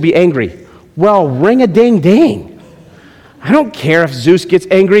 Zeus will be angry. Well, ring-a-ding-ding. I don't care if Zeus gets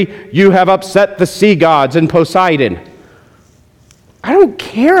angry. You have upset the sea gods and Poseidon. I don't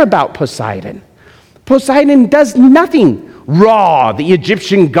care about Poseidon. Poseidon does nothing. Ra, the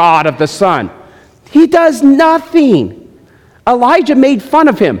Egyptian god of the sun. He does nothing. Elijah made fun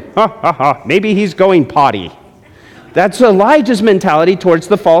of him. Ha, ha, ha. Maybe he's going potty. That's Elijah's mentality towards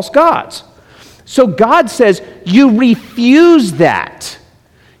the false gods. So God says, you refuse that.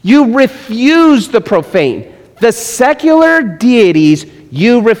 You refuse the profane. The secular deities,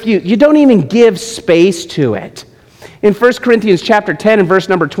 you refuse. You don't even give space to it. In 1 Corinthians chapter 10 and verse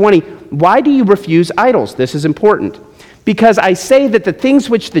number 20, why do you refuse idols? This is important. Because I say that the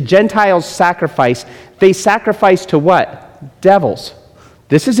things which the Gentiles sacrifice, they sacrifice to what? Devils.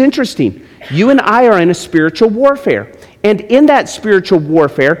 This is interesting. You and I are in a spiritual warfare. And in that spiritual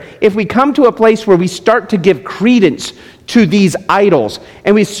warfare, if we come to a place where we start to give credence to these idols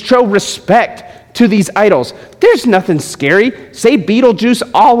and we show respect to these idols, there's nothing scary. Say Beetlejuice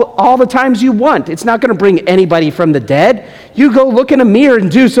all the times you want. It's not going to bring anybody from the dead. You go look in a mirror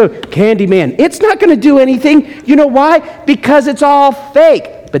and do so, Candyman. It's not going to do anything. You know why? Because it's all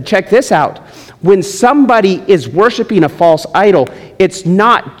fake. But check this out. When somebody is worshiping a false idol, it's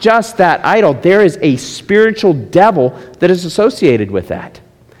not just that idol. There is a spiritual devil that is associated with that.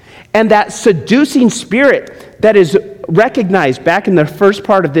 And that seducing spirit that is recognized back in the first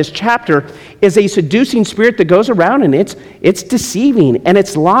part of this chapter is a seducing spirit that goes around and it's deceiving and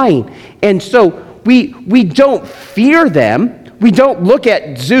it's lying. And so we don't fear them. We don't look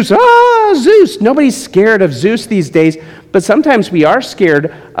at Zeus. Zeus. Nobody's scared of Zeus these days. But sometimes we are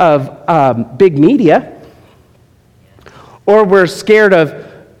scared of big media, or we're scared of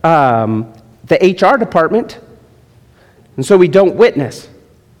the HR department, and so we don't witness.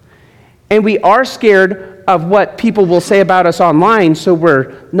 And we are scared of what people will say about us online, so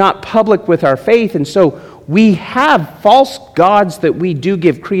we're not public with our faith, and so we have false gods that we do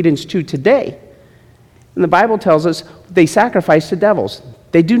give credence to today. And the Bible tells us they sacrifice to devils.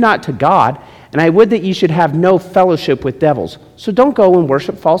 They do not to God. And I would that you should have no fellowship with devils. So don't go and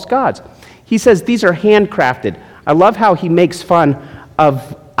worship false gods. He says these are handcrafted. I love how he makes fun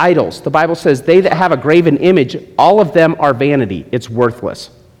of idols. The Bible says they that have a graven image, all of them are vanity. It's worthless.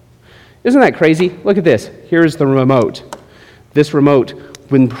 Isn't that crazy? Look at this. Here's the remote. This remote,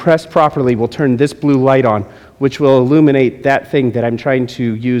 when pressed properly, will turn this blue light on, which will illuminate that thing that I'm trying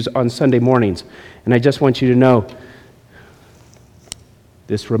to use on Sunday mornings. And I just want you to know,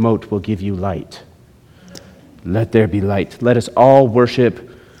 this remote will give you light. Let there be light. Let us all worship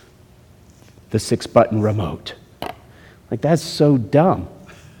the 6-button remote. Like, that's so dumb.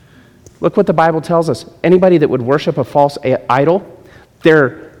 Look what the Bible tells us. Anybody that would worship a false idol,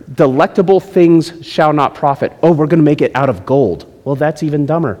 their delectable things shall not profit. Oh, we're going to make it out of gold. Well, that's even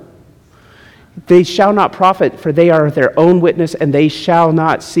dumber. They shall not profit, for they are their own witness, and they shall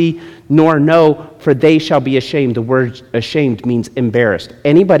not see nor know, for they shall be ashamed. The word ashamed means embarrassed.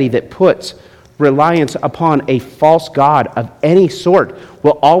 Anybody that puts reliance upon a false god of any sort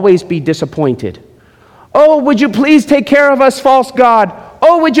will always be disappointed. Oh, would you please take care of us, false god?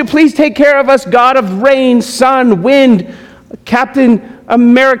 Oh, would you please take care of us, God of rain, sun, wind, Captain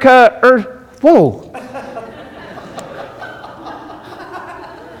America, Earth? Whoa.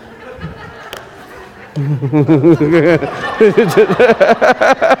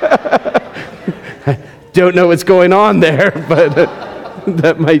 I don't know what's going on there, but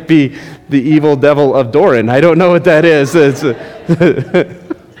that might be the evil devil of Doran. I don't know what that is. That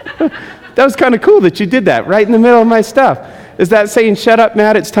was kind of cool that you did that right in the middle of my stuff. Is that saying, shut up,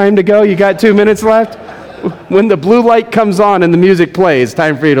 Matt, it's time to go? You got 2 minutes left? When the blue light comes on and the music plays,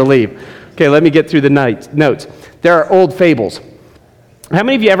 time for you to leave. Okay, let me get through the notes. There are old fables. How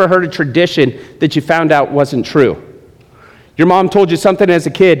many of you ever heard a tradition that you found out wasn't true? Your mom told you something as a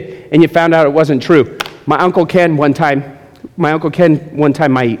kid and you found out it wasn't true. My Uncle Ken one time, my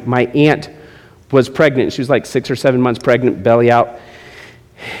aunt was pregnant. She was like 6 or 7 months pregnant, belly out.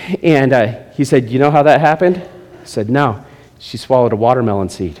 And he said, you know how that happened? I said, no. She swallowed a watermelon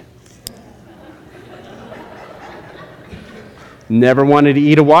seed. Never wanted to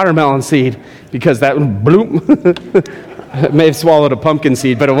eat a watermelon seed because that bloop. It may have swallowed a pumpkin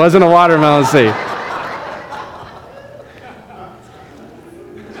seed, but it wasn't a watermelon seed.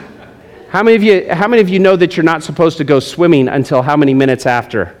 How many of you know that you're not supposed to go swimming until how many minutes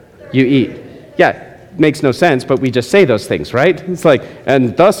after you eat? Yeah, makes no sense, but we just say those things, right? It's like,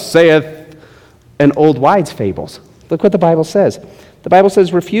 and thus saith an old wives' fables. Look what the Bible says. The Bible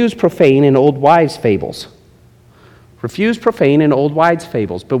says, refuse profane and old wives' fables. Refuse profane and old wives'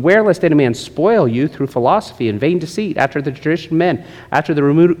 fables. Beware lest any man spoil you through philosophy and vain deceit, after the tradition of men, after the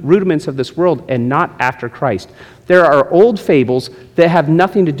rudiments of this world, and not after Christ. There are old fables that have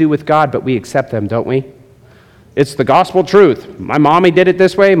nothing to do with God, but we accept them, don't we? It's the gospel truth. My mommy did it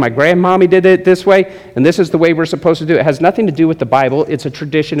this way, my grandmommy did it this way, and this is the way we're supposed to do it. It has nothing to do with the Bible. It's a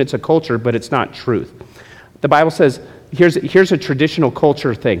tradition, it's a culture, but it's not truth. The Bible says, here's a traditional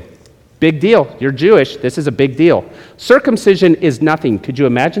culture thing. Big deal. You're Jewish. This is a big deal. Circumcision is nothing. Could you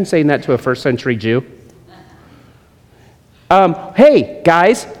imagine saying that to a first century Jew? Hey,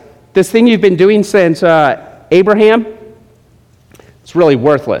 guys, this thing you've been doing since Abraham, it's really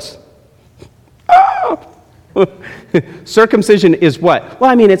worthless. Circumcision is what? Well,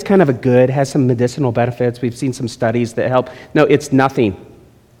 I mean, it's kind of a good, has some medicinal benefits. We've seen some studies that help. No, it's nothing.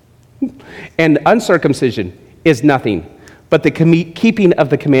 And uncircumcision is nothing but the keeping of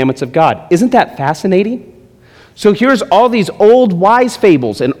the commandments of God. Isn't that fascinating? So here's all these old wise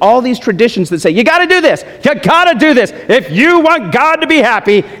fables and all these traditions that say, you got to do this. You got to do this. If you want God to be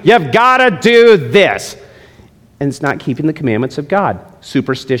happy, you've got to do this. And it's not keeping the commandments of God.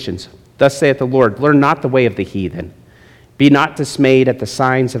 Superstitions. Thus saith the Lord, learn not the way of the heathen. Be not dismayed at the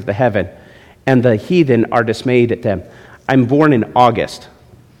signs of the heaven, and the heathen are dismayed at them. I'm born in August.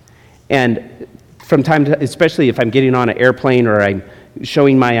 And from time to, especially if I'm getting on an airplane or I'm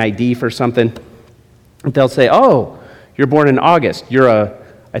showing my ID for something, they'll say, oh, you're born in August.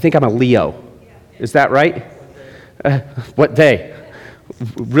 I think I'm a Leo. Is that right? What day?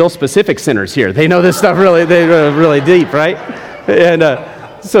 Real specific sinners here. They know this stuff really deep, right?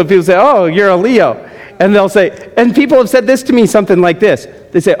 And so people say, oh, you're a Leo. And they'll say, and people have said this to me, something like this.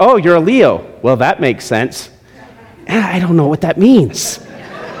 They say, oh, you're a Leo. Well, that makes sense. I don't know what that means.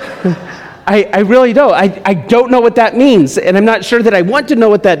 I really don't. I don't know what that means, and I'm not sure that I want to know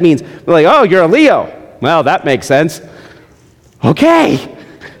what that means. They're like, oh, you're a Leo. Well, that makes sense. Okay.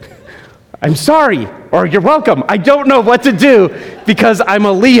 I'm sorry, or you're welcome. I don't know what to do because I'm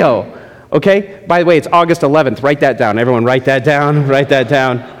a Leo. Okay? By the way, it's August 11th. Write that down. Everyone write that down. Write that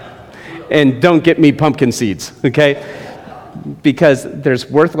down. And don't get me pumpkin seeds, okay? Because there's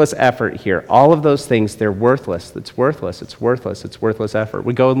worthless effort here. All of those things, they're worthless. It's worthless. It's worthless. It's worthless effort.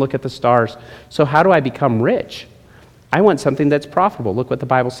 We go and look at the stars. So how do I become rich? I want something that's profitable. Look what the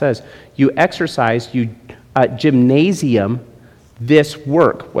Bible says. You exercise, you gymnasium this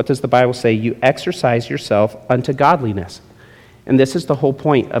work. What does the Bible say? You exercise yourself unto godliness. And this is the whole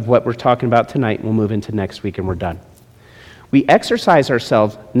point of what we're talking about tonight. We'll move into next week and we're done. We exercise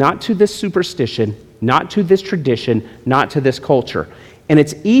ourselves not to this superstition, not to this tradition, not to this culture. And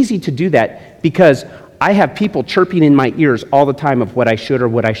it's easy to do that because I have people chirping in my ears all the time of what I should or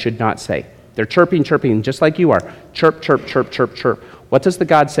what I should not say. They're chirping, just like you are. Chirp, chirp, chirp, chirp, chirp. What does the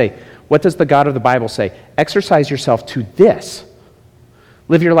God say? What does the God of the Bible say? Exercise yourself to this.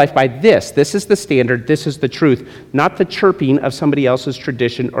 Live your life by this. This is the standard. This is the truth, not the chirping of somebody else's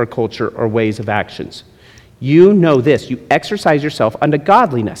tradition or culture or ways of actions. You know this. You exercise yourself unto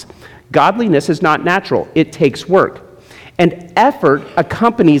godliness. Godliness is not natural. It takes work. And effort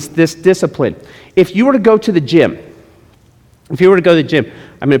accompanies this discipline. If you were to go to the gym, I'm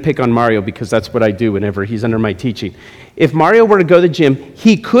going to pick on Mario because that's what I do whenever he's under my teaching. If Mario were to go to the gym,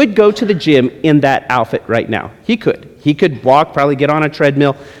 he could go to the gym in that outfit right now. He could. He could walk, probably get on a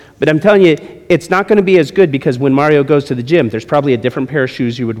treadmill. But I'm telling you, it's not going to be as good because when Mario goes to the gym, there's probably a different pair of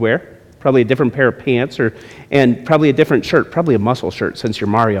shoes you would wear, probably a different pair of pants, and probably a different shirt, probably a muscle shirt since you're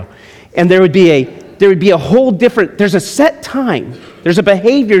Mario. And there would be a whole different, there's a set time, there's a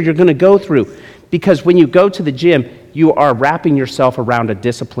behavior you're going to go through. Because when you go to the gym, you are wrapping yourself around a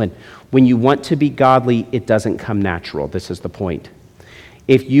discipline. When you want to be godly, it doesn't come natural. This is the point.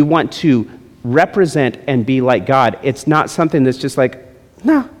 If you want to represent and be like God, it's not something that's just like,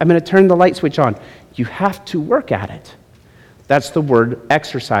 no, I'm going to turn the light switch on. You have to work at it. That's the word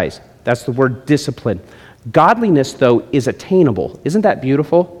exercise. That's the word discipline. Godliness, though, is attainable. Isn't that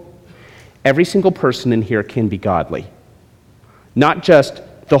beautiful? Every single person in here can be godly. Not just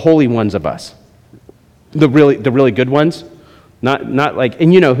the holy ones of us. The really good ones, not like,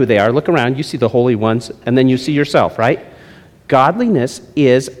 and you know who they are. Look around, you see the holy ones, and then you see yourself, right? Godliness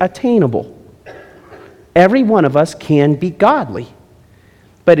is attainable. Every one of us can be godly,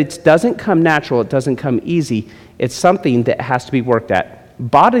 but it doesn't come natural. It doesn't come easy. It's something that has to be worked at.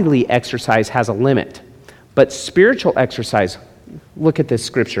 Bodily exercise has a limit, but spiritual exercise, look at this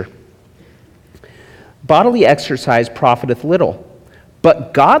scripture. Bodily exercise profiteth little,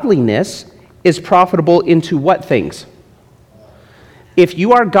 but godliness is profitable into what things? If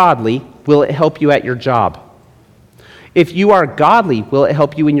you are godly, will it help you at your job? If you are godly, will it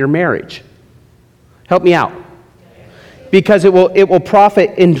help you in your marriage? Help me out. Because it will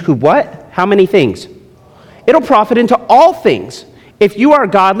profit into what? How many things? It'll profit into all things. If you are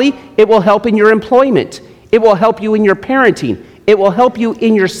godly, it will help in your employment. It will help you in your parenting. It will help you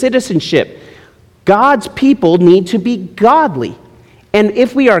in your citizenship. God's people need to be godly. And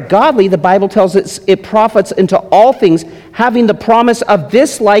if we are godly, the Bible tells us it profits into all things, having the promise of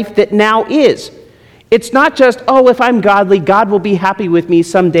this life that now is. It's not just, if I'm godly, God will be happy with me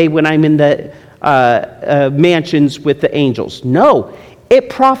someday when I'm in the mansions with the angels. No, it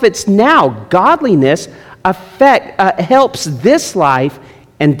profits now. Godliness helps this life,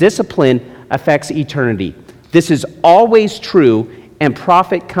 and discipline affects eternity. This is always true, and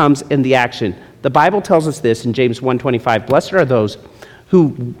profit comes in the action. The Bible tells us this in James 1:25, blessed are those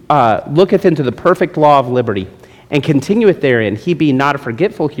who looketh into the perfect law of liberty, and continueth therein, he being not a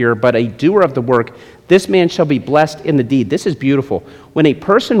forgetful hearer, but a doer of the work, this man shall be blessed in the deed. This is beautiful. When a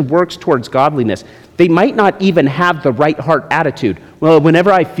person works towards godliness, they might not even have the right heart attitude. Well,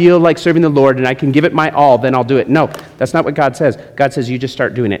 whenever I feel like serving the Lord and I can give it my all, then I'll do it. No, that's not what God says. God says you just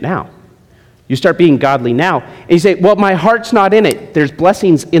start doing it now. You start being godly now. And you say, well, my heart's not in it. There's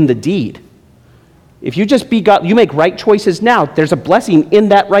blessings in the deed. If you just be God, you make right choices now, there's a blessing in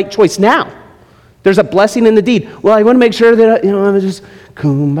that right choice now. There's a blessing in the deed. Well, I want to make sure that, I'm just,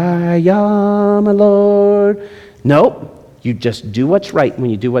 kumbaya, my Lord. Nope. You just do what's right.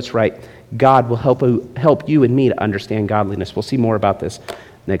 When you do what's right, God will help you and me to understand godliness. We'll see more about this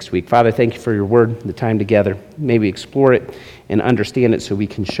next week. Father, thank you for your word, the time together. May we explore it and understand it so we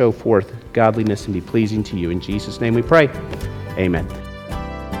can show forth godliness and be pleasing to you. In Jesus' name we pray. Amen.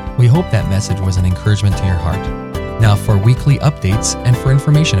 We hope that message was an encouragement to your heart. Now, for weekly updates and for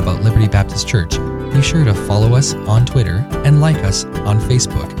information about Liberty Baptist Church, be sure to follow us on Twitter and like us on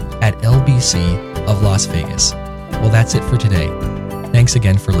Facebook at LBC of Las Vegas. Well, that's it for today. Thanks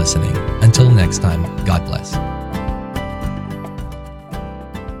again for listening. Until next time, God bless.